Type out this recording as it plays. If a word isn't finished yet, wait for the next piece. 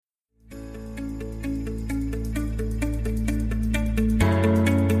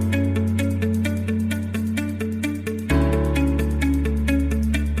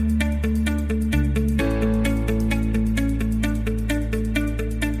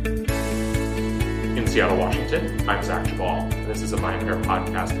Seattle, Washington, I'm Zach Jabal. This is a Mind Pair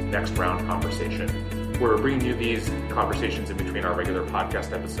podcast Next Round Conversation. We're bringing you these conversations in between our regular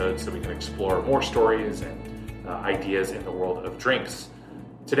podcast episodes so we can explore more stories and ideas in the world of drinks.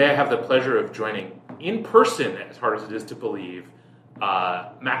 Today I have the pleasure of joining in person, as hard as it is to believe,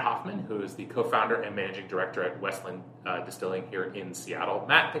 Matt Hoffman, who is the co-founder and managing director at Westland Distilling here in Seattle.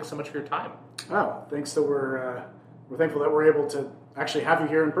 Matt, thanks so much for your time. Oh, thanks that we're thankful that we're able to actually have you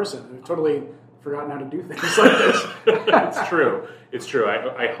here in person. We've totally forgotten how to do things like this. It's true. It's true.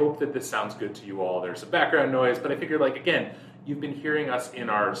 I hope that this sounds good to you all. There's some background noise, but I figured, again, you've been hearing us in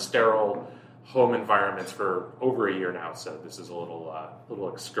our sterile home environments for over a year now, so this is a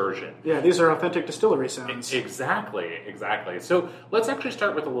little excursion. Yeah, these are authentic distillery sounds. Exactly. So let's actually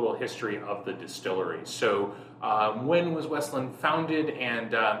start with a little history of the distillery. So when was Westland founded,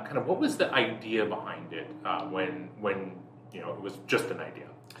 and kind of what was the idea behind it when it was just an idea?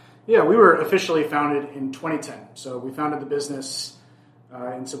 Yeah, we were officially founded in 2010. So we founded the business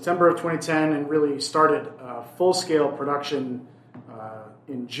in September of 2010 and really started full-scale production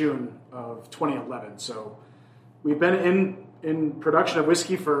in June of 2011. So we've been in production of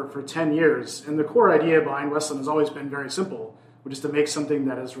whiskey for 10 years. And the core idea behind Westland has always been very simple, which is to make something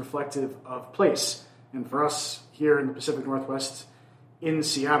that is reflective of place. And for us here in the Pacific Northwest in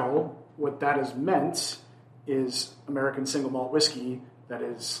Seattle, what that has meant is American single malt whiskey that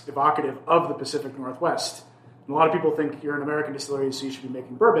is evocative of the Pacific Northwest. And a lot of people think you're an American distillery, so you should be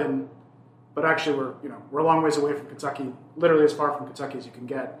making bourbon. But actually, we're a long ways away from Kentucky, literally as far from Kentucky as you can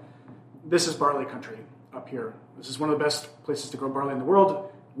get. This is barley country up here. This is one of the best places to grow barley in the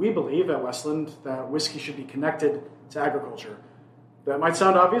world. We believe at Westland that whiskey should be connected to agriculture. That might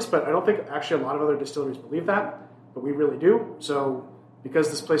sound obvious, but I don't think actually a lot of other distilleries believe that, but we really do. So because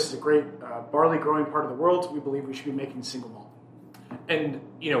this place is a great barley growing part of the world, we believe we should be making single malt. And,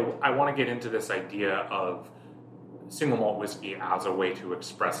 I want to get into this idea of single malt whiskey as a way to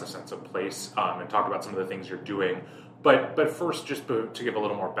express a sense of place and talk about some of the things you're doing. But first, just to give a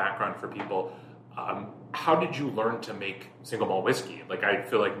little more background for people, how did you learn to make single malt whiskey? I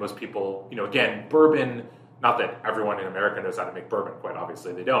feel like most people, again, bourbon, not that everyone in America knows how to make bourbon, quite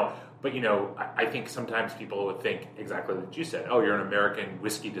obviously they don't. But, I think sometimes people would think exactly what you said. Oh, you're an American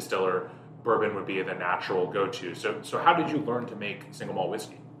whiskey distiller. Bourbon would be the natural go-to. So how did you learn to make single malt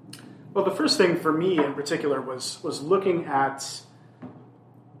whiskey? Well, the first thing for me in particular was looking at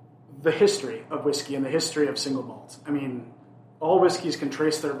the history of whiskey and the history of single malt. I mean, all whiskeys can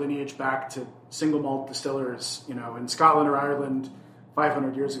trace their lineage back to single malt distillers, in Scotland or Ireland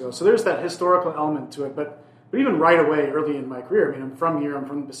 500 years ago. So there's that historical element to it. But even right away, early in my career, I'm from here, I'm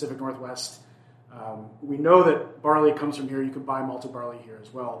from the Pacific Northwest. We know that barley comes from here. You can buy malted barley here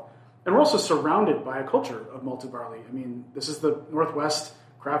as well. And we're also surrounded by a culture of malted barley. I mean, this is the Northwest.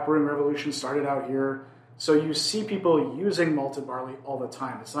 Craft brewing revolution started out here. So you see people using malted barley all the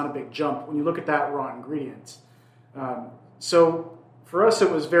time. It's not a big jump when you look at that raw ingredient. So for us,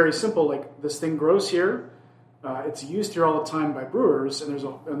 it was very simple. This thing grows here. It's used here all the time by brewers, and there's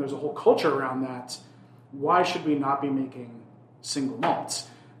a whole culture around that. Why should we not be making single malts?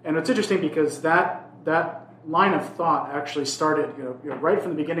 And it's interesting because that line of thought actually started right from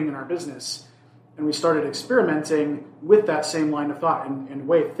the beginning in our business. And we started experimenting with that same line of thought and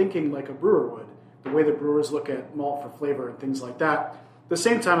way of thinking like a brewer would, the way that brewers look at malt for flavor and things like that. At the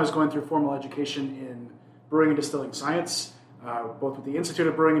same time, I was going through formal education in brewing and distilling science, both with the Institute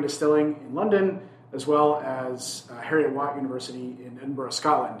of Brewing and Distilling in London, as well as Heriot-Watt University in Edinburgh,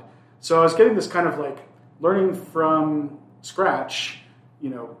 Scotland. So I was getting this kind of learning from scratch,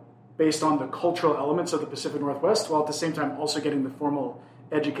 based on the cultural elements of the Pacific Northwest, while at the same time also getting the formal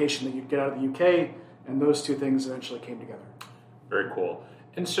education that you'd get out of the UK, and those two things eventually came together. Very cool.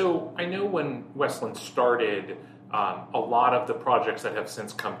 And so I know when Westland started, a lot of the projects that have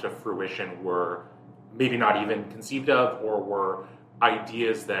since come to fruition were maybe not even conceived of, or were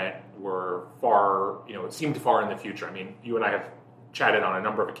ideas that were far, it seemed far in the future. I mean, you and I have chatted on a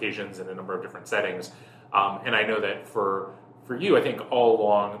number of occasions in a number of different settings, and I know that for you, I think all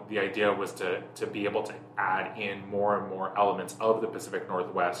along the idea was to be able to add in more and more elements of the Pacific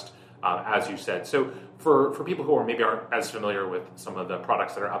Northwest, as you said. So for people who maybe aren't as familiar with some of the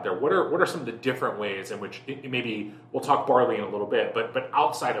products that are out there, what are some of the different ways in which maybe we'll talk barley in a little bit, but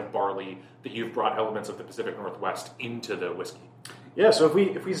outside of barley that you've brought elements of the Pacific Northwest into the whiskey? Yeah. So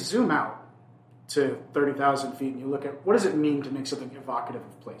if we zoom out to 30,000 feet and you look at what does it mean to make something evocative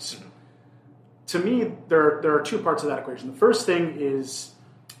of place. Mm-hmm. To me, there are two parts of that equation. The first thing is,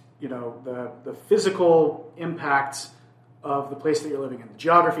 the physical impact of the place that you're living in, the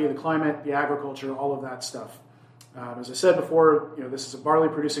geography, the climate, the agriculture, all of that stuff. As I said before, this is a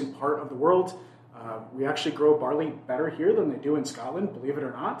barley-producing part of the world. We actually grow barley better here than they do in Scotland, believe it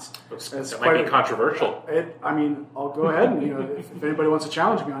or not. That might be controversial. I'll go ahead and if anybody wants to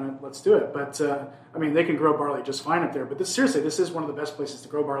challenge me on it, let's do it. But they can grow barley just fine up there. But this is one of the best places to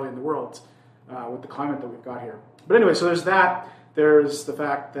grow barley in the world with the climate that we've got here. But anyway, so there's that. There's the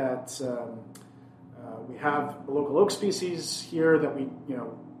fact that we have a local oak species here that we,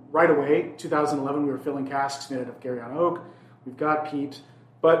 right away, 2011, we were filling casks made out of Gariana oak. We've got peat.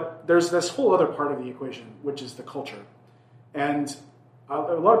 But there's this whole other part of the equation, which is the culture. And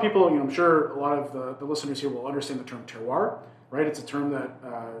a lot of people, I'm sure a lot of the listeners here will understand the term terroir, right? It's a term that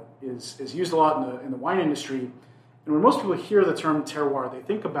is used a lot in the wine industry. And when most people hear the term terroir, they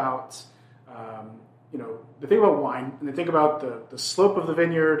think about, they think about wine, and they think about the slope of the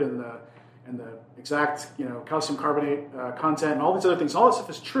vineyard and the exact, calcium carbonate content and all these other things. All that stuff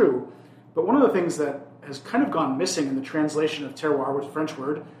is true. But one of the things that has kind of gone missing in the translation of terroir, which is a French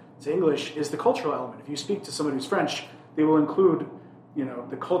word, to English, is the cultural element. If you speak to somebody who's French, they will include,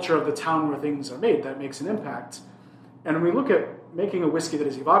 the culture of the town where things are made. That makes an impact. And when we look at making a whiskey that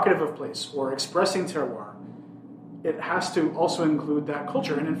is evocative of place or expressing terroir, it has to also include that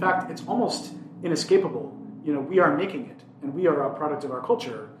culture. And in fact, it's almost inescapable. We are making it, and we are a product of our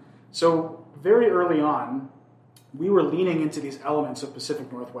culture. So very early on, we were leaning into these elements of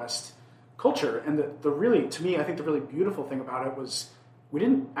Pacific Northwest culture. And to me, I think the really beautiful thing about it was we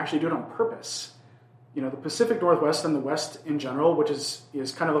didn't actually do it on purpose. The Pacific Northwest and the West in general, which is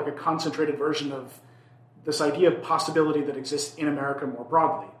kind of like a concentrated version of this idea of possibility that exists in America more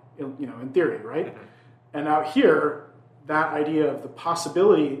broadly, in theory, right? Mm-hmm. And out here, that idea of the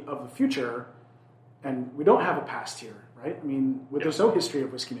possibility of the future, and we don't have a past here, right? There's no history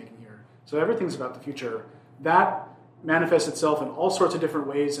of whiskey making here. So everything's about the future. That manifests itself in all sorts of different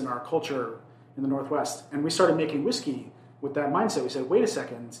ways in our culture in the Northwest. And we started making whiskey with that mindset. We said, wait a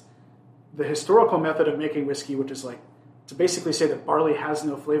second, the historical method of making whiskey, which is like to basically say that barley has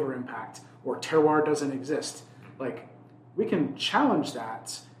no flavor impact or terroir doesn't exist, we can challenge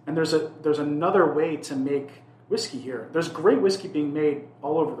that. And there's another way to make whiskey here. There's great whiskey being made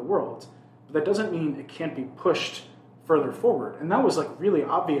all over the world, but that doesn't mean it can't be pushed further forward. And that was really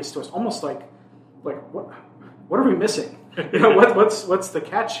obvious to us, almost like what are we missing? What's the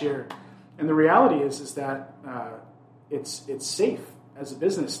catch here? And the reality is that it's safe as a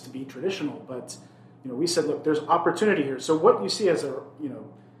business to be traditional, but we said, look, there's opportunity here. So what you see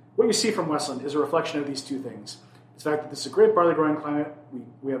what you see from Westland is a reflection of these two things. It's the fact that this is a great barley growing climate.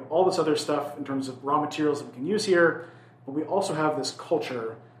 We have all this other stuff in terms of raw materials that we can use here, but we also have this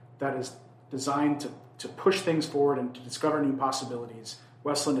culture that is designed to push things forward and to discover new possibilities.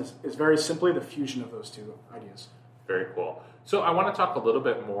 Westland is very simply the fusion of those two ideas. Very cool. So I want to talk a little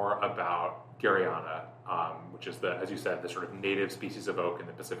bit more about Gariana, which is as you said, the sort of native species of oak in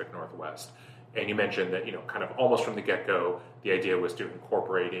the Pacific Northwest. And you mentioned that, kind of almost from the get-go, the idea was to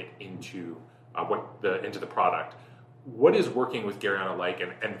incorporate it into the product. What is working with Gariana like?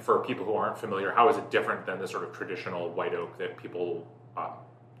 And for people who aren't familiar, how is it different than the sort of traditional white oak that people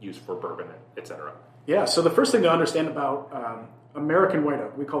use for bourbon, et cetera? Yeah, so the first thing to understand about American white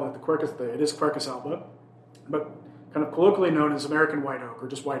oak, we call that it is Quercus alba, but kind of colloquially known as American white oak or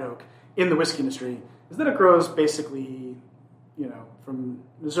just white oak in the whiskey industry, is that it grows basically, from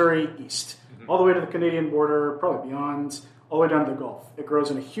Missouri east, all the way to the Canadian border, probably beyond, all the way down to the Gulf. It grows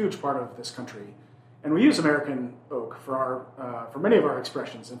in a huge part of this country. And we use American oak for many of our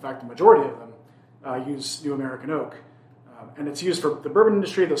expressions. In fact, the majority of them use New American oak. And it's used for the bourbon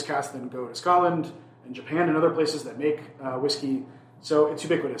industry. Those casks then go to Scotland and Japan and other places that make whiskey. So it's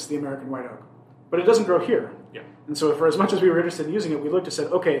ubiquitous, the American white oak. But it doesn't grow here. Yeah. And so for as much as we were interested in using it, we looked and said,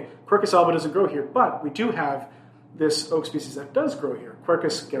 okay, Quercus alba doesn't grow here, but we do have this oak species that does grow here,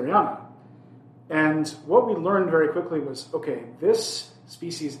 Quercus gariana. And what we learned very quickly was, okay, this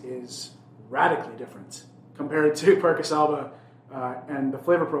species is radically different compared to Quercus alba and the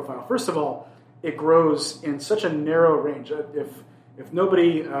flavor profile. First of all, it grows in such a narrow range. If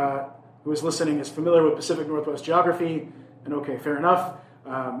nobody who is listening is familiar with Pacific Northwest geography, and okay, fair enough,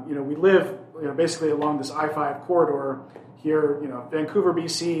 we live basically along this I-5 corridor here, Vancouver,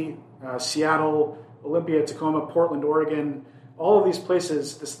 BC, Seattle, Olympia, Tacoma, Portland, Oregon, all of these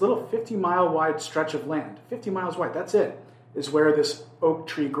places, this little 50-mile wide stretch of land, 50 miles wide, that's it, is where this oak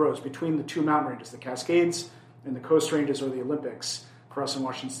tree grows between the two mountain ranges, the Cascades and the Coast Ranges or the Olympics across in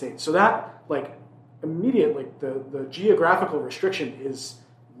Washington State. So that, immediately, the geographical restriction is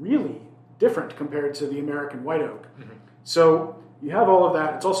really different compared to the American white oak. Mm-hmm. So you have all of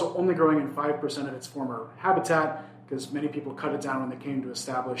that. It's also only growing in 5% of its former habitat because many people cut it down when they came to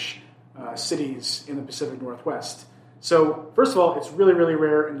establish cities in the Pacific Northwest. So first of all, it's really, really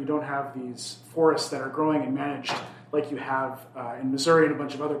rare, and you don't have these forests that are growing and managed like you have in Missouri and a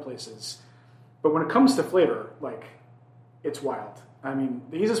bunch of other places. But when it comes to flavor, like, it's wild. I mean,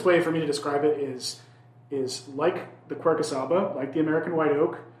 the easiest way for me to describe it is like the Quercus alba, like the American white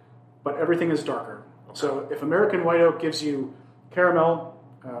oak, but everything is darker. Okay. So if American white oak gives you caramel,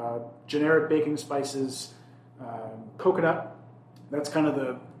 generic baking spices, coconut, that's kind of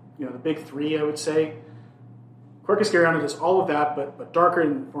the big three, I would say. Quercus garryana does all of that, but darker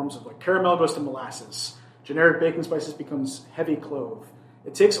in forms of, like, caramel goes to molasses. Generic baking spices becomes heavy clove.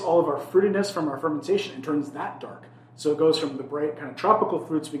 It takes all of our fruitiness from our fermentation and turns that dark. So it goes from the bright kind of tropical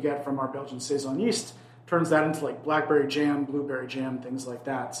fruits we get from our Belgian Saison yeast, turns that into like blackberry jam, blueberry jam, things like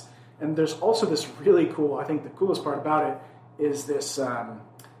that. And there's also this really cool, I think the coolest part about it is this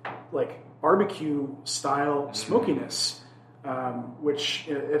like barbecue style smokiness, which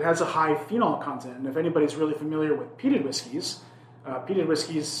it has a high phenol content. And if anybody's really familiar with peated whiskeys,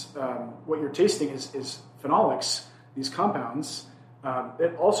 what you're tasting is phenolics, these compounds.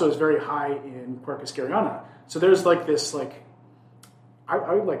 It also is very high in Quercus garryana. So there's like this, like,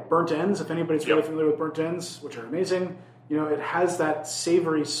 I like burnt ends, if anybody's really familiar with burnt ends, which are amazing. It has that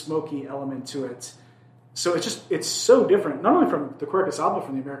savory, smoky element to it. So it's so different, not only from the Quercus alba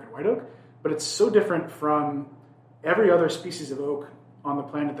from the American white oak, but it's so different from every other species of oak on the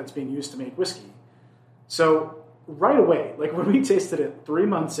planet that's being used to make whiskey. So right away, like when we tasted it 3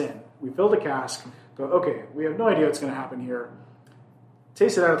 months in, we filled a cask, go, okay, we have no idea what's going to happen here.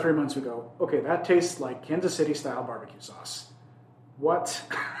 Taste it out of 3 months, we go, okay, that tastes like Kansas City style barbecue sauce. What?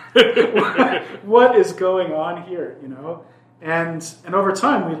 What is going on here? And over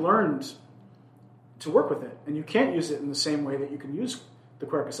time we learned to work with it, and you can't use it in the same way that you can use the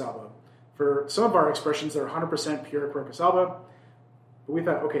Quercus alba. For some of our expressions, they're 100% pure Quercus alba, but we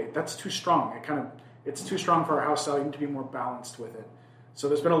thought, okay, that's too strong. It's too strong for our house style. You need to be more balanced with it. So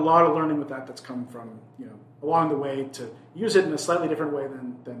there's been a lot of learning with that that's come from, along the way to use it in a slightly different way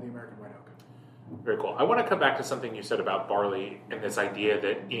than the American white oak. Very cool. I want to come back to something you said about barley and this idea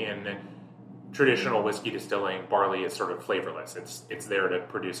that in traditional whiskey distilling, barley is sort of flavorless. It's there to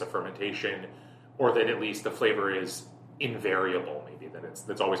produce a fermentation, or that at least the flavor is invariable, maybe, that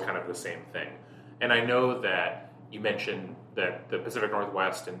that's always kind of the same thing. And I know that you mentioned that the Pacific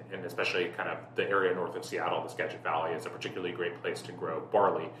Northwest and especially kind of the area north of Seattle, the Skagit Valley, is a particularly great place to grow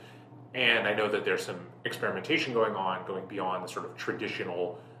barley. And I know that there's some experimentation going beyond the sort of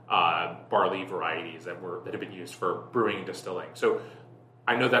traditional barley varieties that have been used for brewing and distilling. So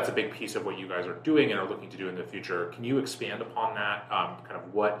I know that's a big piece of what you guys are doing and are looking to do in the future. Can you expand upon that, kind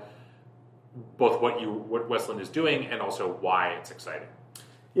of what Westland is doing and also why it's exciting?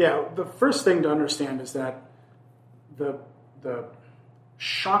 Yeah, the first thing to understand is that the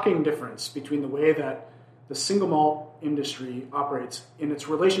shocking difference between the way that the single malt industry operates in its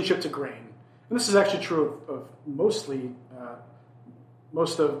relationship to grain, and this is actually true of most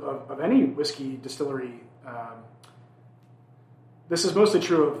of any whiskey distillery. This is mostly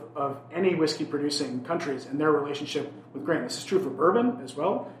true of any whiskey producing countries and their relationship with grain. This is true for bourbon as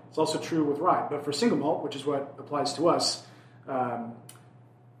well. It's also true with rye. But for single malt, which is what applies to us, the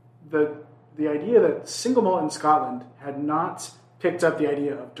idea that single malt in Scotland had not picked up the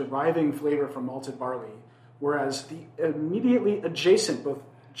idea of deriving flavor from malted barley, whereas the immediately adjacent, both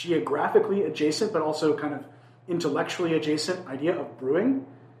geographically adjacent but also kind of intellectually adjacent idea of brewing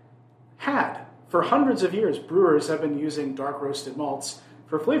had. For hundreds of years, brewers have been using dark roasted malts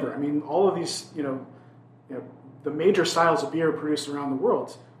for flavor. I mean, all of these, the major styles of beer produced around the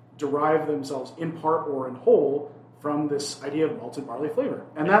world derive themselves in part or in whole from this idea of malted barley flavor.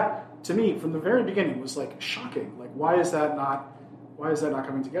 And that, to me, from the very beginning, was like shocking. Like, why is that not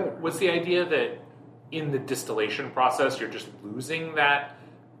coming together? Was the idea that in the distillation process, you're just losing that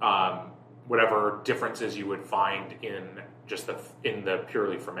whatever differences you would find in just in the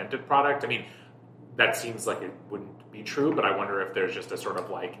purely fermented product? I mean, that seems like it wouldn't be true, but I wonder if there's just a sort of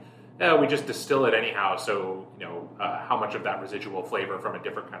like, we just distill it anyhow, so how much of that residual flavor from a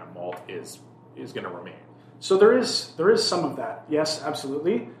different kind of malt is going to remain. So there is some of that, yes,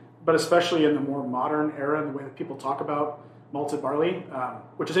 absolutely, but especially in the more modern era and the way that people talk about malted barley,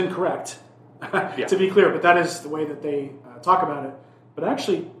 which is incorrect, to be clear, but that is the way that they talk about it. But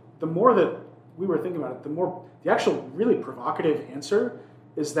actually, the more that we were thinking about it, the actual really provocative answer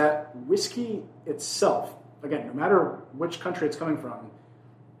is that whiskey itself, again, no matter which country it's coming from,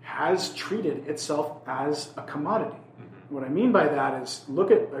 has treated itself as a commodity. Mm-hmm. What I mean by that is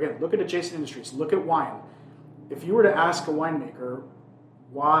look at adjacent industries. Look at wine. If you were to ask a winemaker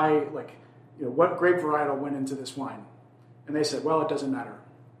why, what grape varietal went into this wine, and they said, well, it doesn't matter.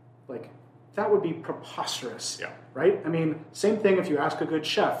 Like, that would be preposterous, Yeah. right? I mean, same thing if you ask a good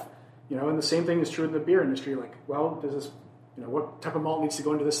chef, and the same thing is true in the beer industry. Like, well, does this, what type of malt needs to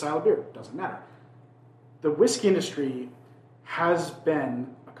go into this style of beer? Doesn't matter. The whiskey industry has been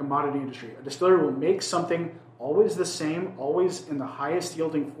a commodity industry. A distillery will make something always the same, always in the highest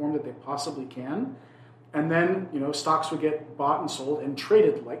yielding form that they possibly can, and then stocks would get bought and sold and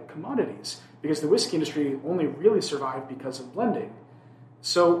traded like commodities because the whiskey industry only really survived because of blending.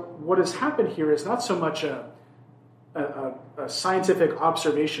 So what has happened here is not so much a scientific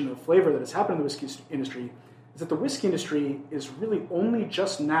observation of flavor that has happened in the whiskey industry, is that the whiskey industry is really only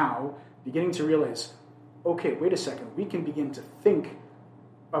just now beginning to realize, okay, wait a second, we can begin to think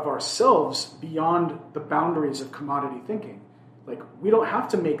of ourselves beyond the boundaries of commodity thinking. Like, we don't have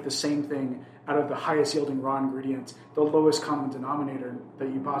to make the same thing out of the highest yielding raw ingredient, the lowest common denominator that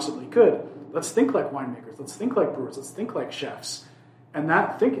you possibly could. Let's think like winemakers, let's think like brewers, let's think like chefs. And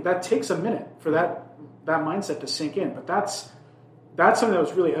that takes a minute for that mindset to sink in. But that's something that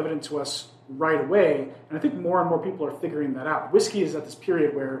was really evident to us right away. And I think more and more people are figuring that out. Whiskey is at this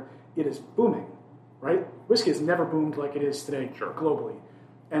period where it is booming, right? Whiskey has never boomed like it is today globally.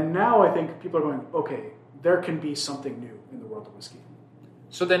 And now I think people are going, okay, there can be something new in the world of whiskey.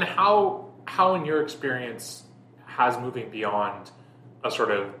 So then how in your experience has moving beyond a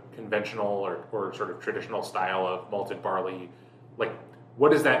sort of conventional or sort of traditional style of malted barley, like,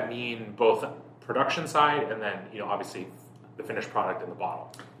 what does that mean both production side and then, obviously the finished product in the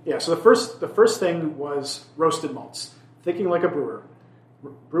bottle? Yeah, so the first thing was roasted malts, thinking like a brewer.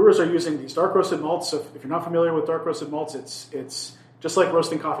 Brewers are using these dark roasted malts. So if you're not familiar with dark roasted malts, it's just like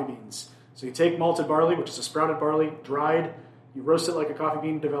roasting coffee beans. So you take malted barley, which is a sprouted barley, dried, you roast it like a coffee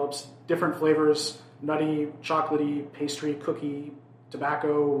bean, develops different flavors, nutty, chocolatey, pastry, cookie,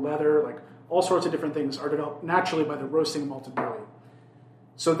 tobacco, leather, like all sorts of different things are developed naturally by the roasting of malted barley.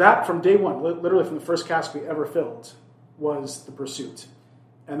 So that, from day one, literally from the first cask we ever filled, was the pursuit.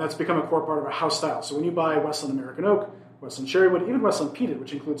 And that's become a core part of our house style. So when you buy Westland American Oak, Westland Sherrywood, even Westland Peated,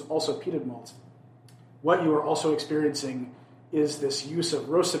 which includes also peated malt, what you are also experiencing is this use of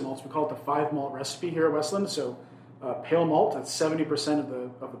roasted malts. We call it the 5-malt recipe here at Westland. So pale malt, that's 70% of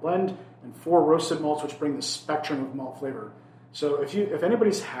the blend, and 4 roasted malts, which bring the spectrum of malt flavor. So if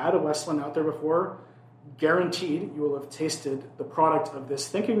anybody's had a Westland out there before, guaranteed you will have tasted the product of this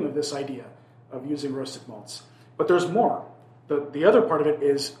thinking, of this idea of using roasted malts. But there's more. The other part of it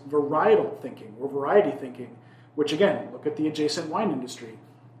is varietal thinking or variety thinking, which again, look at the adjacent wine industry.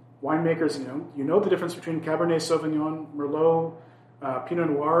 Winemakers, you know the difference between Cabernet Sauvignon, Merlot, Pinot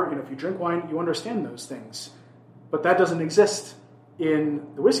Noir. If you drink wine, you understand those things. But that doesn't exist in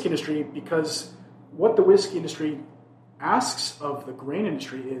the whiskey industry because what the whiskey industry asks of the grain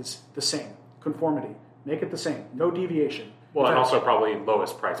industry is the same, conformity. Make it the same, no deviation. Well, and also probably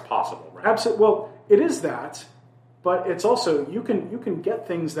lowest price possible, right? Absolutely. Well, it is that, but it's also you can get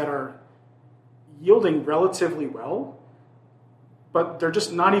things that are yielding relatively well, but they're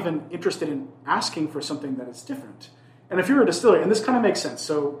just not even interested in asking for something that is different. And if you're a distillery, and this kind of makes sense,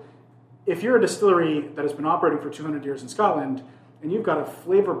 so if you're a distillery that has been operating for 200 years in Scotland, and you've got a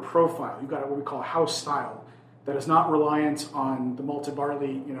flavor profile, you've got what we call house style, that is not reliant on the malted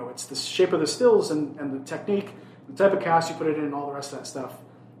barley, it's the shape of the stills and the technique, the type of cask you put it in, and all the rest of that stuff.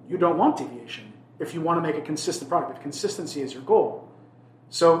 You don't want deviation if you want to make a consistent product, if consistency is your goal.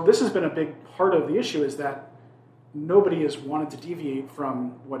 So this has been a big part of the issue, is that nobody has wanted to deviate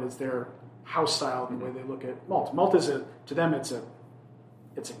from what is their house style and the way they look at malt. Malt is to them it's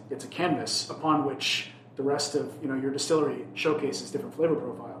a canvas upon which the rest of your distillery showcases different flavor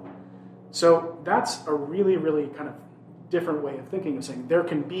profile. So that's a really, really kind of different way of thinking, of saying there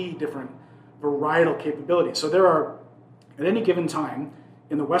can be different varietal capabilities. So there are, at any given time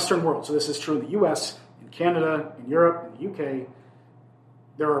in the Western world, so this is true in the US, in Canada, in Europe, in the UK,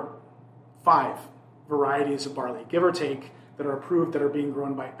 there are 5 varieties of barley, give or take, that are approved, that are being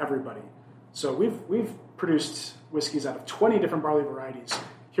grown by everybody. So we've produced whiskeys out of 20 different barley varieties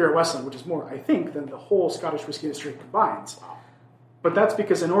here at Westland, which is more, I think, than the whole Scottish whisky industry combined. But that's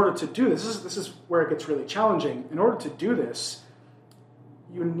because in order to do this is where it gets really challenging. In order to do this,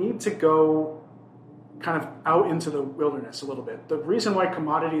 you need to go kind of out into the wilderness a little bit. The reason why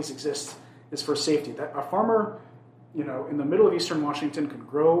commodities exist is for safety. That a farmer, in the middle of eastern Washington can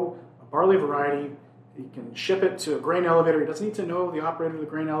grow a barley variety. He can ship it to a grain elevator. He doesn't need to know the operator of the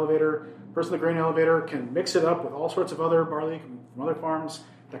grain elevator. The person in the grain elevator can mix it up with all sorts of other barley from other farms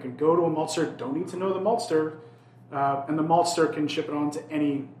that can go to a maltster. Don't need to know the maltster. And the maltster can ship it on to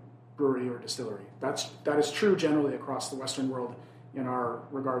any brewery or distillery. That is true generally across the Western world in our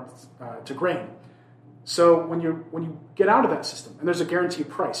regards to grain. So when you get out of that system, and there's a guaranteed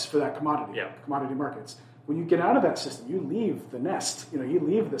price for that commodity, Yeah. commodity markets, when you get out of that system, you leave the nest, you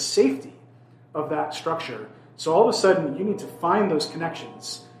leave the safety of that structure. So all of a sudden, you need to find those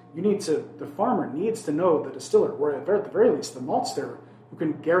connections. The farmer needs to know the distiller, or at the very least, the maltster, who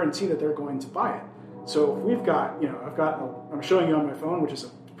can guarantee that they're going to buy it. So if we've got, I'm showing you on my phone, which is a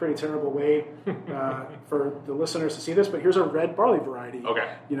pretty terrible way for the listeners to see this, but here's a red barley variety. Okay.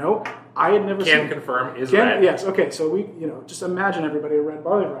 I had never seen. Can confirm is red. Yes. Okay. So we, just imagine everybody a red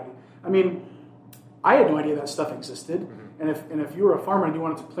barley variety. I mean, I had no idea that stuff existed. Mm-hmm. And if you were a farmer and you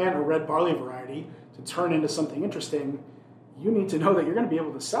wanted to plant a red barley variety to turn into something interesting, you need to know that you're going to be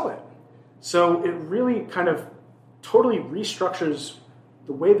able to sell it. So it really kind of totally restructures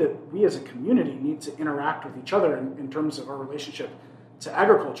the way that we as a community need to interact with each other in terms of our relationship to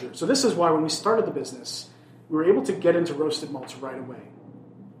agriculture. So this is why when we started the business, we were able to get into roasted malts right away.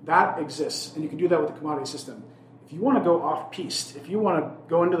 That exists, and you can do that with the commodity system. If you want to go off-piste, if you want to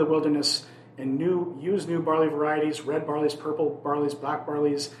go into the wilderness and use new barley varieties, red barleys, purple barleys, black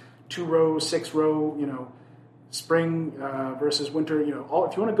barleys, 2-row, 6-row, spring versus winter, if you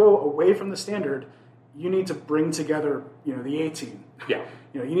want to go away from the standard, you need to bring together, the A team. Yeah.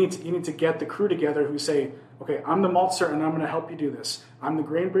 You need to get the crew together who say, okay, I'm the maltster and I'm going to help you do this. I'm the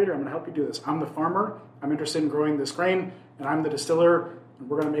grain breeder, I'm going to help you do this. I'm the farmer, I'm interested in growing this grain, and I'm the distiller, and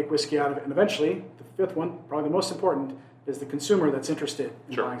we're going to make whiskey out of it. And eventually, the fifth one, probably the most important, is the consumer that's interested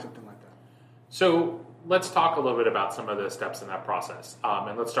in buying something like that. So let's talk a little bit about some of the steps in that process.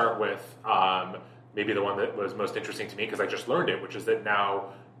 And let's start with maybe the one that was most interesting to me because I just learned it, which is that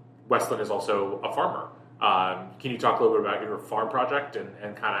now Westland is also a farmer. Can you talk a little bit about your farm project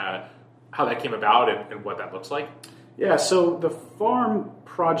and kind of how that came about and what that looks like? Yeah, so the farm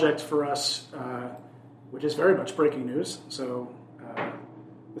project for us, which is very much breaking news, so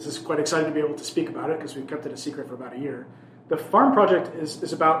this is quite exciting to be able to speak about it because we've kept it a secret for about a year. The farm project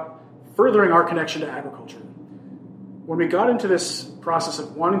is about furthering our connection to agriculture. When we got into this process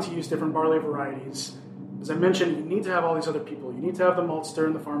of wanting to use different barley varieties, as I mentioned, you need to have all these other people. You need to have the maltster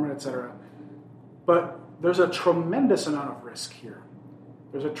and the farmer, etc. But there's a tremendous amount of risk here.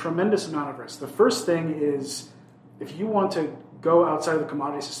 There's a tremendous amount of risk. The first thing is if you want to go outside of the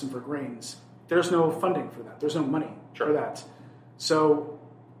commodity system for grains, there's no funding for that. There's no money for that. So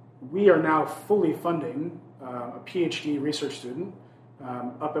we are now fully funding a PhD research student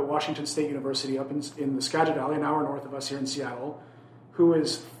up at Washington State University up in the Skagit Valley, an hour north of us here in Seattle, who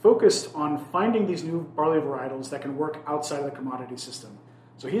is focused on finding these new barley varietals that can work outside of the commodity system.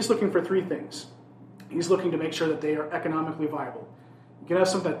 So he's looking for three things. He's looking to make sure that they are economically viable. You can have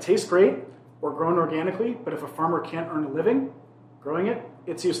something that tastes great or grown organically, but if a farmer can't earn a living growing it,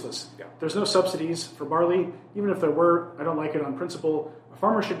 it's useless. Yeah. There's no subsidies for barley. Even if there were, I don't like it on principle. A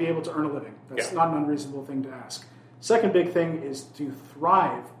farmer should be able to earn a living. That's not an unreasonable thing to ask. Second big thing is to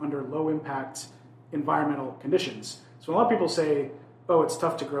thrive under low-impact environmental conditions. So a lot of people say, oh, it's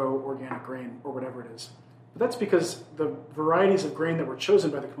tough to grow organic grain or whatever it is. But that's because the varieties of grain that were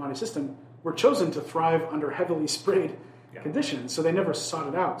chosen by the commodity system were chosen to thrive under heavily sprayed conditions, so they never sought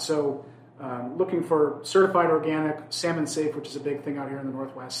it out. So looking for certified organic, salmon safe, which is a big thing out here in the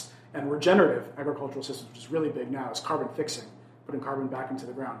Northwest, and regenerative agricultural systems, which is really big now, is carbon fixing, putting carbon back into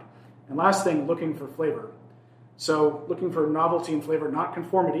the ground. And last thing, looking for flavor. So looking for novelty and flavor, not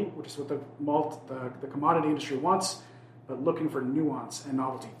conformity, which is what the commodity industry wants, but looking for nuance and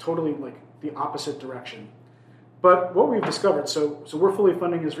novelty, totally like the opposite direction. But what we've discovered, so we're fully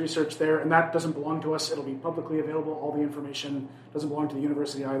funding his research there, and that doesn't belong to us. It'll be publicly available. All the information doesn't belong to the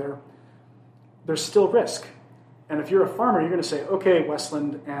university either. There's still risk. And if you're a farmer, you're going to say, okay,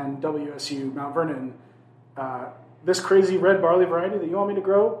 Westland and WSU, Mount Vernon, this crazy red barley variety that you want me to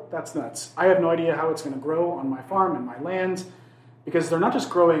grow, that's nuts. I have no idea how it's going to grow on my farm and my land, because they're not just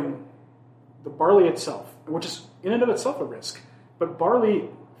growing the barley itself, which is in and of itself a risk, but barley,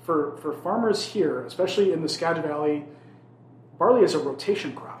 for farmers here, especially in the Skagit Valley, barley is a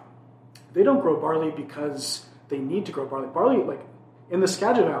rotation crop. They don't grow barley because they need to grow barley. Barley, like in the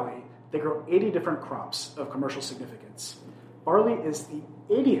Skagit Valley, they grow 80 different crops of commercial significance. Barley is the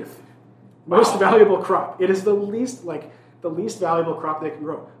 80th most valuable crop. It is the least valuable crop they can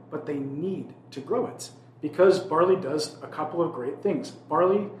grow, but they need to grow it because barley does a couple of great things.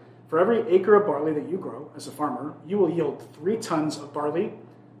 Barley, for every acre of barley that you grow as a farmer, you will yield 3 tons of barley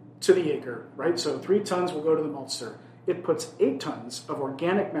to the acre, right? So 3 tons will go to the maltster. It puts 8 tons of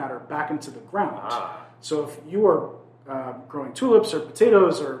organic matter back into the ground. So if you are growing tulips or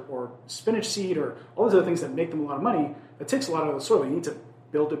potatoes or spinach seed or all those other things that make them a lot of money, that takes a lot out of the soil. You need to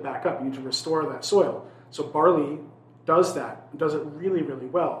build it back up. You need to restore that soil. So barley does that, and does it really, really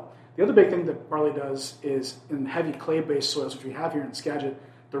well. The other big thing that barley does is in heavy clay-based soils, which we have here in Skagit,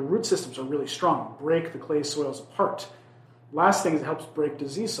 the root systems are really strong, break the clay soils apart. Last thing is it helps break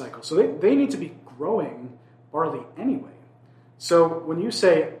disease cycles. So they need to be growing barley anyway. So when you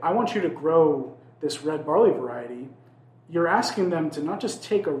say, I want you to grow this red barley variety, you're asking them to not just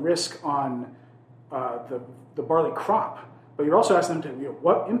take a risk on the barley crop, but you're also asking them to,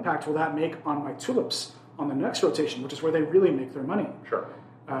 what impact will that make on my tulips on the next rotation, which is where they really make their money. Sure.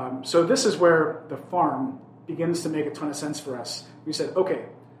 So this is where the farm begins to make a ton of sense for us. We said, okay,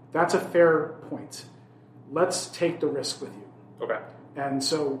 that's a fair point. Let's take the risk with you. Okay. And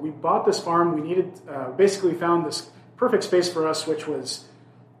so we bought this farm. We needed, basically found this perfect space for us, which was,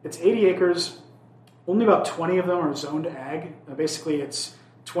 it's 80 acres. Only about 20 of them are zoned ag. Basically, it's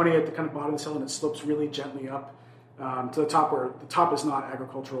 20 at the kind of bottom of the hill, and it slopes really gently up to the top, where the top is not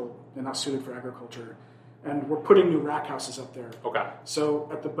agricultural and not suited for agriculture. And we're putting new rack houses up there. Okay. So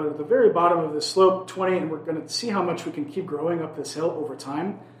at the very bottom of the slope, 20, and we're going to see how much we can keep growing up this hill over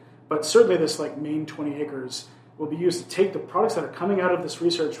time. But certainly this main 20 acres will be used to take the products that are coming out of this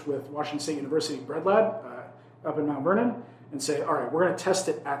research with Washington State University Bread Lab up in Mount Vernon and say, all right, we're going to test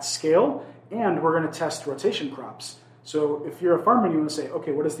it at scale, and we're going to test rotation crops. So if you're a farmer and you want to say,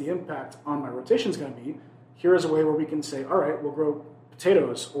 okay, what is the impact on my rotations going to be? Here is a way where we can say, all right, we'll grow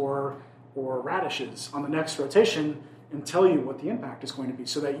potatoes or radishes on the next rotation and tell you what the impact is going to be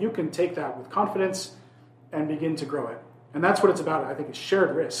so that you can take that with confidence and begin to grow it. And that's what it's about, I think, is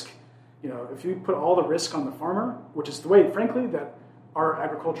shared risk. If you put all the risk on the farmer, which is the way, frankly, that our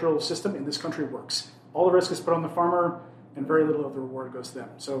agricultural system in this country works. All the risk is put on the farmer, and very little of the reward goes to them.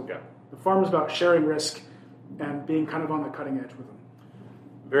 So The farm is about sharing risk and being kind of on the cutting edge with them.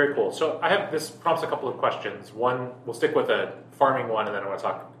 Very cool. So this prompts a couple of questions. One, we'll stick with a farming one, and then I want to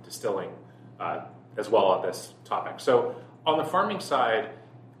talk distilling as well on this topic. So on the farming side,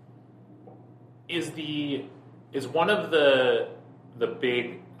 is one of the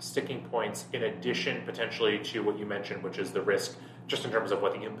big sticking points, in addition potentially to what you mentioned, which is the risk, just in terms of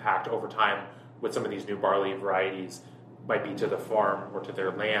what the impact over time with some of these new barley varieties might be to the farm or to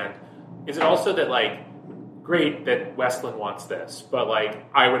their land, is it also that great that Westland wants this, but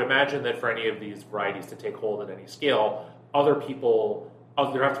I would imagine that for any of these varieties to take hold at any scale, there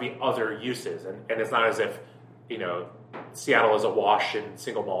have to be other uses, and it's not as if Seattle is awash in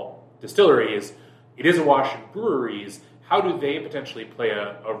single malt distilleries. It is awash in breweries. How do they potentially play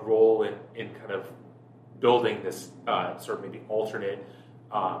a role in kind of building this sort of maybe alternate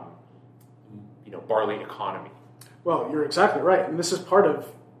barley economy? Well, you're exactly right, and this is part of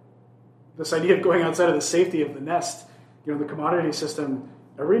this idea of going outside of the safety of the nest. The commodity system,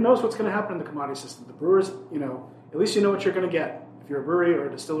 everybody knows what's going to happen in the commodity system. The brewers, at least you know what you're going to get if you're a brewery or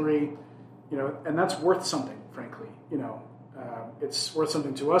a distillery, and that's worth something, frankly. It's worth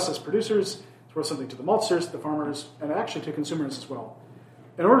something to us as producers. It's worth something to the maltsters, the farmers, and actually to consumers as well.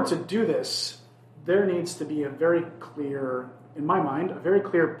 In order to do this, there needs to be a very clear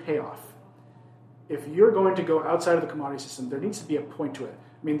payoff. If you're going to go outside of the commodity system, there needs to be a point to it.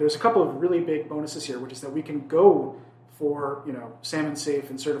 I mean, there's a couple of really big bonuses here, which is that we can go for salmon safe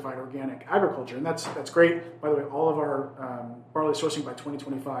and certified organic agriculture, and that's great. By the way, all of our barley sourcing by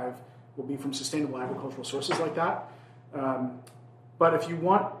 2025 will be from sustainable agricultural sources like that. But if you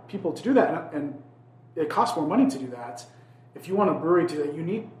want people to do that, and it costs more money to do that, if you want a brewery to do that, you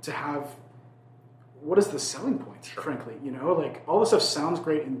need to have, what is the selling point, frankly? All this stuff sounds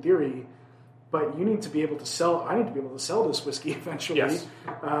great in theory, but you need to be able to sell, I need to be able to sell this whiskey eventually. Yes.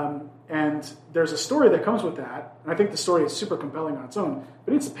 And there's a story that comes with that, and I think the story is super compelling on its own,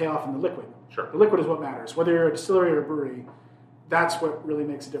 but it needs to pay off in the liquid. Sure. The liquid is what matters. Whether you're a distillery or a brewery, that's what really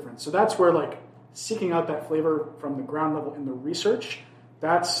makes a difference. So that's where seeking out that flavor from the ground level in the research,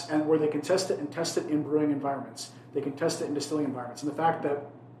 and where they can test it in brewing environments. They can test it in distilling environments. And the fact that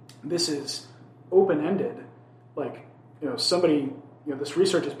this is open-ended, this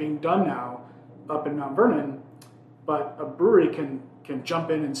research is being done now up in Mount Vernon, but a brewery can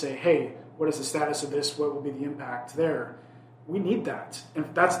jump in and say, hey, what is the status of this? What will be the impact there? We need that. And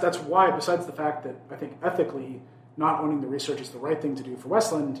that's why, besides the fact that I think ethically not owning the research is the right thing to do for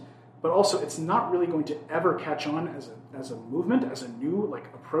Westland, but also it's not really going to ever catch on as a movement, as a new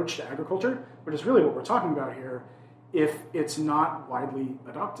approach to agriculture, which is really what we're talking about here, if it's not widely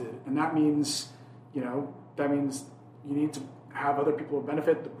adopted. And that means, you need to have other people who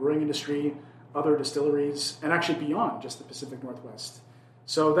benefit, the brewing industry, other distilleries, and actually beyond just the Pacific Northwest.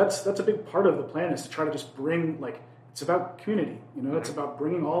 So that's a big part of the plan, is to try to just bring, it's about community. It's about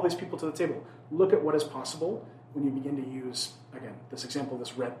bringing all these people to the table. Look at what is possible when you begin to use, again, this example,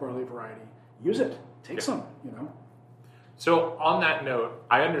 this red barley variety. Use it. Take some, So on that note,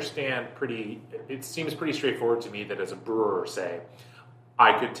 I understand it seems pretty straightforward to me that as a brewer, say,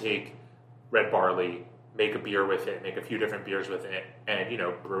 I could take red barley, make a beer with it, make a few different beers with it, and,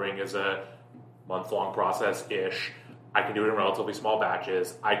 brewing is a month-long process-ish. I can do it in relatively small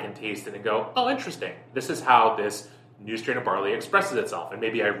batches. I can taste it and go, oh, interesting. This is how this new strain of barley expresses itself, and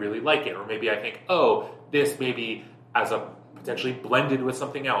maybe I really like it, or maybe I think, oh, this maybe as a potentially blended with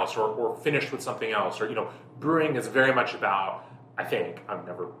something else, or finished with something else, or brewing is very much about. I think I've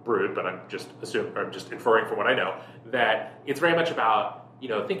never brewed, but I'm just inferring from what I know that it's very much about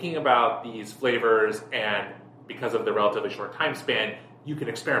thinking about these flavors, and because of the relatively short time span, you can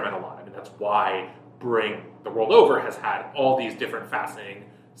experiment a lot. I mean, that's why brewing the world over has had all these different fascinating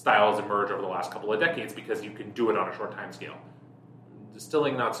styles emerge over the last couple of decades, because you can do it on a short time scale.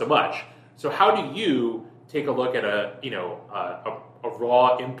 Distilling, not so much. So how do you take a look at a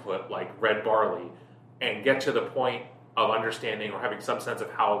raw input like red barley and get to the point of understanding or having some sense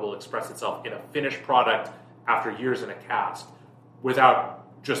of how it will express itself in a finished product after years in a cask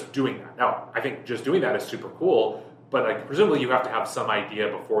without just doing that? Now, I think just doing that is super cool, but presumably you have to have some idea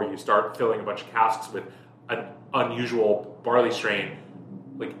before you start filling a bunch of casks with an unusual barley strain.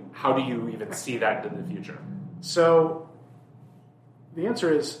 Like, how do you even see that in the future? So the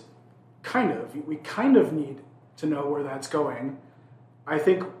answer is kind of. We kind of need to know where that's going. I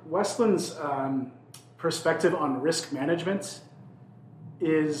think Westland's perspective on risk management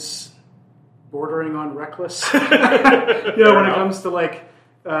is bordering on reckless. When it comes to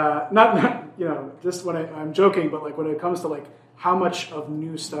just when I'm joking, but when it comes to how much of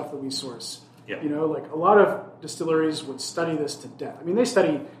new stuff that we source. Yeah. A lot of distilleries would study this to death. I mean, they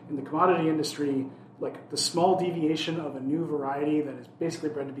study in the commodity industry the small deviation of a new variety that is basically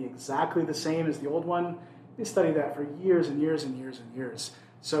bred to be exactly the same as the old one. They study that for years and years and years and years.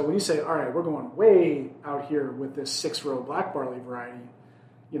 So when you say, all right, we're going way out here with this 6-row black barley variety,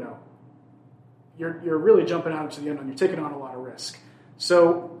 you're really jumping out into the unknown. You're taking on a lot of risk.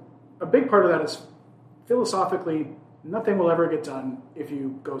 So a big part of that is philosophically, nothing will ever get done if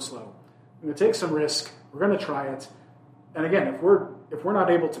you go slow. We're going to take some risk. We're going to try it. And again, if we're not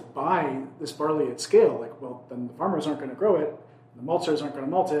able to buy this barley at scale, then the farmers aren't going to grow it, the maltsters aren't going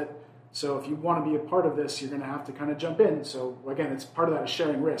to malt it. So if you want to be a part of this, you're going to have to kind of jump in. So again, it's part of that is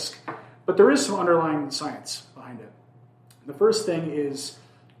sharing risk. But there is some underlying science behind it. The first thing is,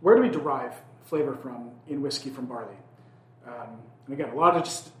 where do we derive flavor from in whiskey from barley? And again, a lot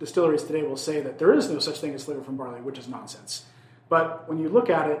of distilleries today will say that there is no such thing as flavor from barley, which is nonsense. But when you look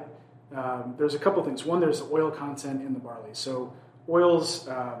at it, there's a couple things. One, there's oil content in the barley. So oils,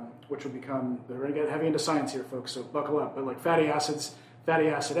 which will become, they're going to get heavy into science here, folks, so buckle up. But fatty acids, fatty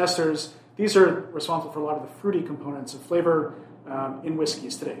acid esters, these are responsible for a lot of the fruity components of flavor in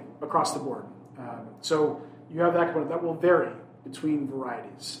whiskeys today, across the board. So you have that component. That will vary between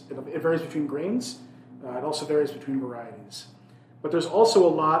varieties. It varies between grains. It also varies between varieties. But there's also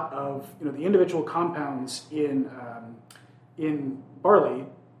a lot of, the individual compounds in barley,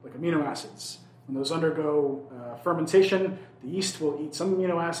 like amino acids. When those undergo fermentation, the yeast will eat some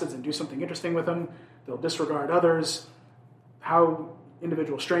amino acids and do something interesting with them. They'll disregard others. How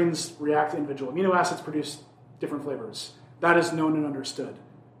individual strains react to individual amino acids produce different flavors. That is known and understood.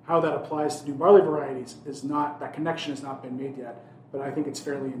 How that applies to new barley varieties that connection has not been made yet, but I think it's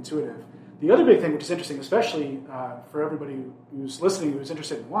fairly intuitive. The other big thing, which is interesting, especially for everybody who's listening who's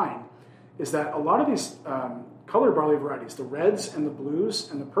interested in wine, is that a lot of these colored barley varieties, the reds and the blues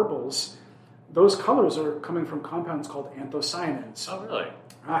and the purples, those colors are coming from compounds called anthocyanins. Oh, really?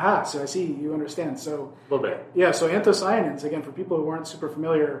 Aha, so I see you understand. So a little bit. Yeah, so anthocyanins, again, for people who aren't super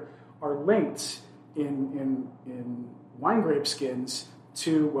familiar, are linked in wine grape skins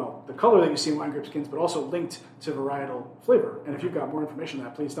to, the color that you see in wine grape skins, but also linked to varietal flavor. And if you've got more information on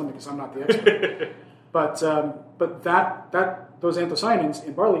that, please tell me, because I'm not the expert. But those anthocyanins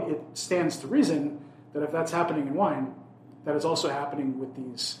in barley, it stands to reason that if that's happening in wine, that is also happening with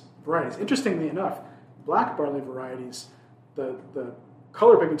these varieties. Interestingly enough, black barley varieties, the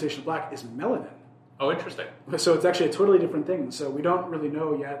color pigmentation of black is melanin. Oh, interesting. So it's actually a totally different thing. So we don't really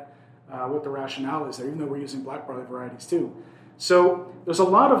know yet what the rationale is there, even though we're using black barley varieties too. So there's a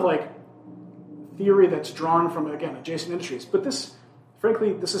lot of theory that's drawn from, again, adjacent industries. But this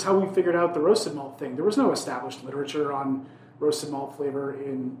is how we figured out the roasted malt thing. There was no established literature on roasted malt flavor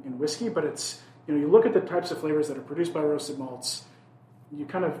in whiskey, but it's, you look at the types of flavors that are produced by roasted malts, you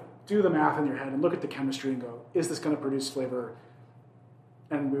kind of do the math in your head and look at the chemistry and go, is this going to produce flavor?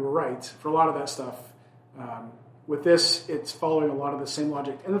 And we were right for a lot of that stuff. With this, it's following a lot of the same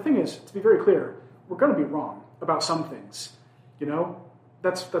logic. And the thing is, to be very clear, we're going to be wrong about some things.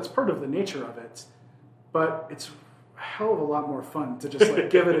 That's part of the nature of it. But hell of a lot more fun to just like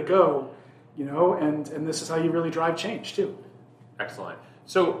give it a go, and this is how you really drive change too. Excellent.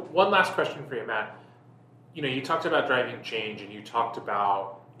 So one last question for you, Matt. You talked about driving change, and you talked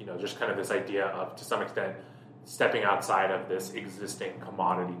about, just kind of this idea of, to some extent, stepping outside of this existing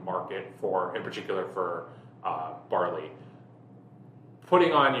commodity market in particular for barley.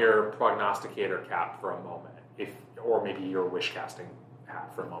 Putting on your prognosticator cap for a moment, or maybe your wish casting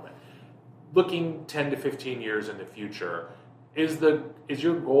hat for a moment. Looking 10 to 15 years in the future, is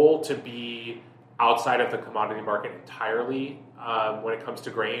your goal to be outside of the commodity market entirely when it comes to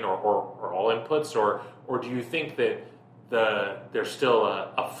grain or all inputs, or do you think that there's still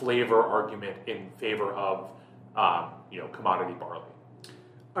a flavor argument in favor of commodity barley?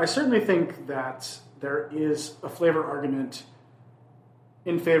 I certainly think that there is a flavor argument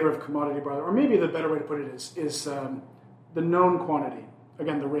in favor of commodity barley, or maybe the better way to put it is the known quantity.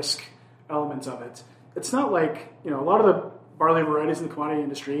 Again, the risk element of it. It's not like, a lot of the barley varieties in the commodity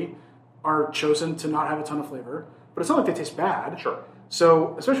industry are chosen to not have a ton of flavor, but it's not like they taste bad. Sure.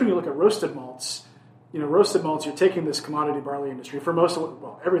 So, especially when you look at roasted malts, you're taking this commodity barley industry for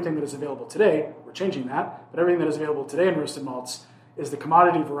everything that is available today, we're changing that, but everything that is available today in roasted malts is the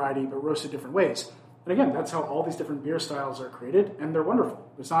commodity variety, but roasted different ways. And again, that's how all these different beer styles are created, and they're wonderful.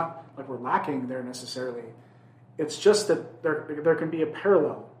 It's not like we're lacking there necessarily. It's just that there can be a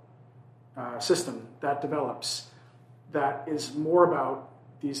parallel system that develops that is more about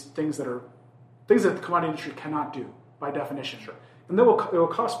these things that the commodity industry cannot do by definition. Sure. And it will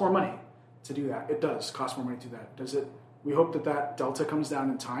cost more money to do that. It does cost more money to do that. Does it? We hope that delta comes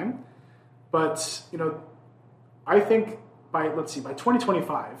down in time. But, I think by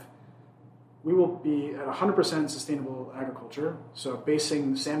 2025, we will be at 100% sustainable agriculture, so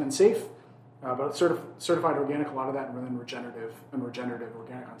basing salmon safe, but certified organic, a lot of that, and then regenerative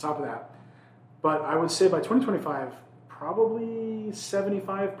organic on top of that. But I would say by 2025, probably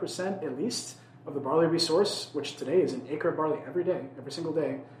 75% at least of the barley we source, which today is an acre of barley every single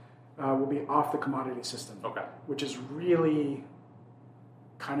day, will be off the commodity system. Okay. Which is really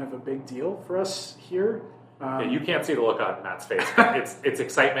kind of a big deal for us here. You can't see the look on Matt's face. It's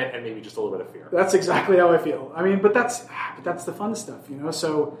excitement and maybe just a little bit of fear. That's exactly how I feel. I mean, but that's the fun stuff,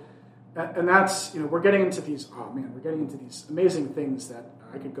 So, and that's we're getting into these. Oh man, we're getting into these amazing things that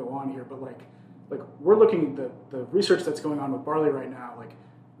I could go on here. But like we're looking at the research that's going on with barley right now. Like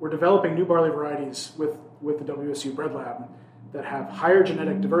we're developing new barley varieties with the WSU Bread Lab that have higher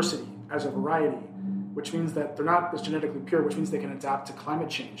genetic diversity as a variety, which means that they're not as genetically pure, which means they can adapt to climate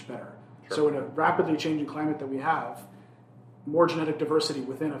change better. Sure. So in a rapidly changing climate that we have, more genetic diversity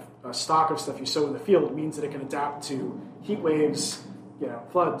within a stock of stuff you sow in the field means that it can adapt to heat waves,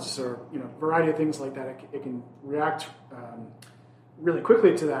 floods, or variety of things like that. It can react really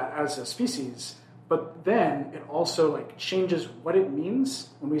quickly to that as a species. But then it also changes what it means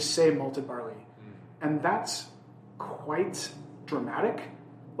when we say malted barley, and that's quite dramatic.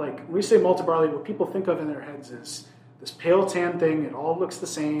 When we say malted barley, what people think of in their heads is this pale tan thing. It all looks the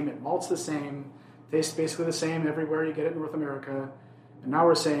same. It malts the same. Tastes basically the same everywhere you get it in North America. And now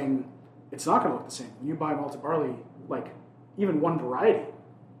we're saying it's not going to look the same. When you buy malted barley, even one variety,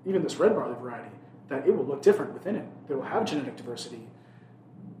 even this red barley variety, that it will look different within it. It will have genetic diversity.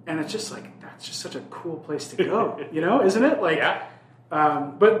 And it's just that's just such a cool place to go, isn't it? Yeah.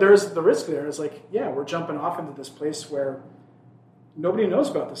 But there's the risk there is we're jumping off into this place where nobody knows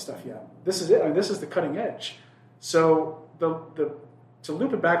about this stuff yet. This is it. I mean, this is the cutting edge. So to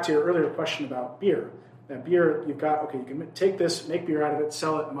loop it back to your earlier question about beer, that beer you can take this, make beer out of it,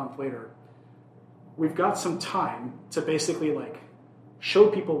 sell it a month later. We've got some time to basically show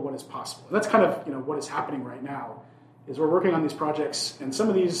people what is possible. And that's kind of what is happening right now. Is we're working on these projects, and some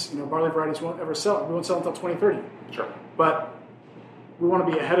of these barley varieties won't ever sell. We won't sell until 2030. Sure. But we want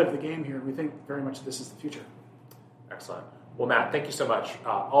to be ahead of the game here, and we think very much this is the future. Excellent. Well, Matt, thank you so much.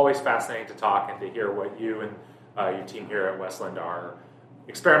 Always fascinating to talk and to hear what you and your team here at Westland are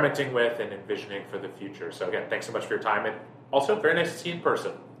experimenting with and envisioning for the future. So again, thanks so much for your time, and also very nice to see you in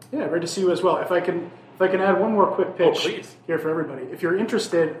person. Yeah, great to see you as well. If I can add one more quick pitch here for everybody. If you're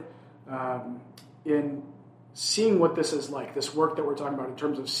interested in seeing what this is like, this work that we're talking about in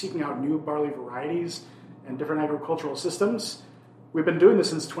terms of seeking out new barley varieties and different agricultural systems, we've been doing this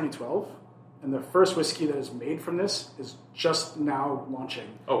since 2012, and the first whiskey that is made from this is just now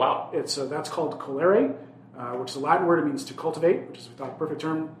launching. Oh, wow. That's called Colere, which is a Latin word. It means to cultivate, which is, we thought, a perfect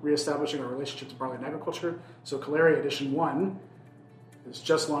term, reestablishing our relationship to barley and agriculture. So Colere Edition 1 is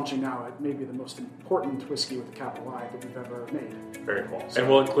just launching now. It may be the most important whiskey with a capital I that we've ever made. Very cool. So, and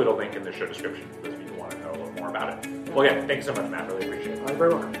we'll include a link in the show description for those of you who want to know a little more about it. Well, again, thank you so much, Matt. Really appreciate it. You're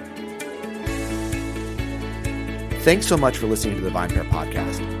very welcome. Thanks so much for listening to the VinePair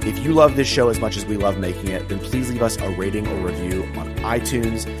podcast. If you love this show as much as we love making it, then please leave us a rating or review on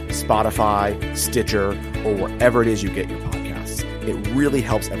iTunes, Spotify, Stitcher, or wherever it is you get your podcasts. It really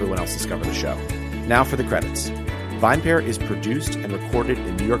helps everyone else discover the show. Now for the credits. VinePair is produced and recorded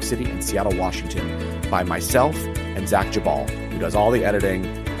in New York City and Seattle, Washington by myself and Zach Jabal, who does all the editing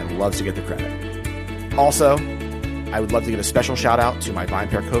and loves to get the credit. Also, I would love to give a special shout out to my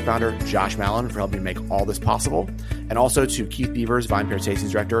VinePair co-founder, Josh Mallon, for helping me make all this possible, and also to Keith Beavers, VinePair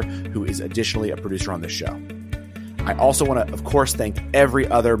Tastings Director, who is additionally a producer on this show. I also want to, of course, thank every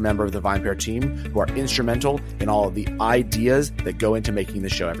other member of the VinePair team who are instrumental in all of the ideas that go into making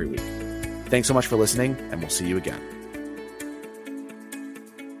this show every week. Thanks so much for listening, and we'll see you again.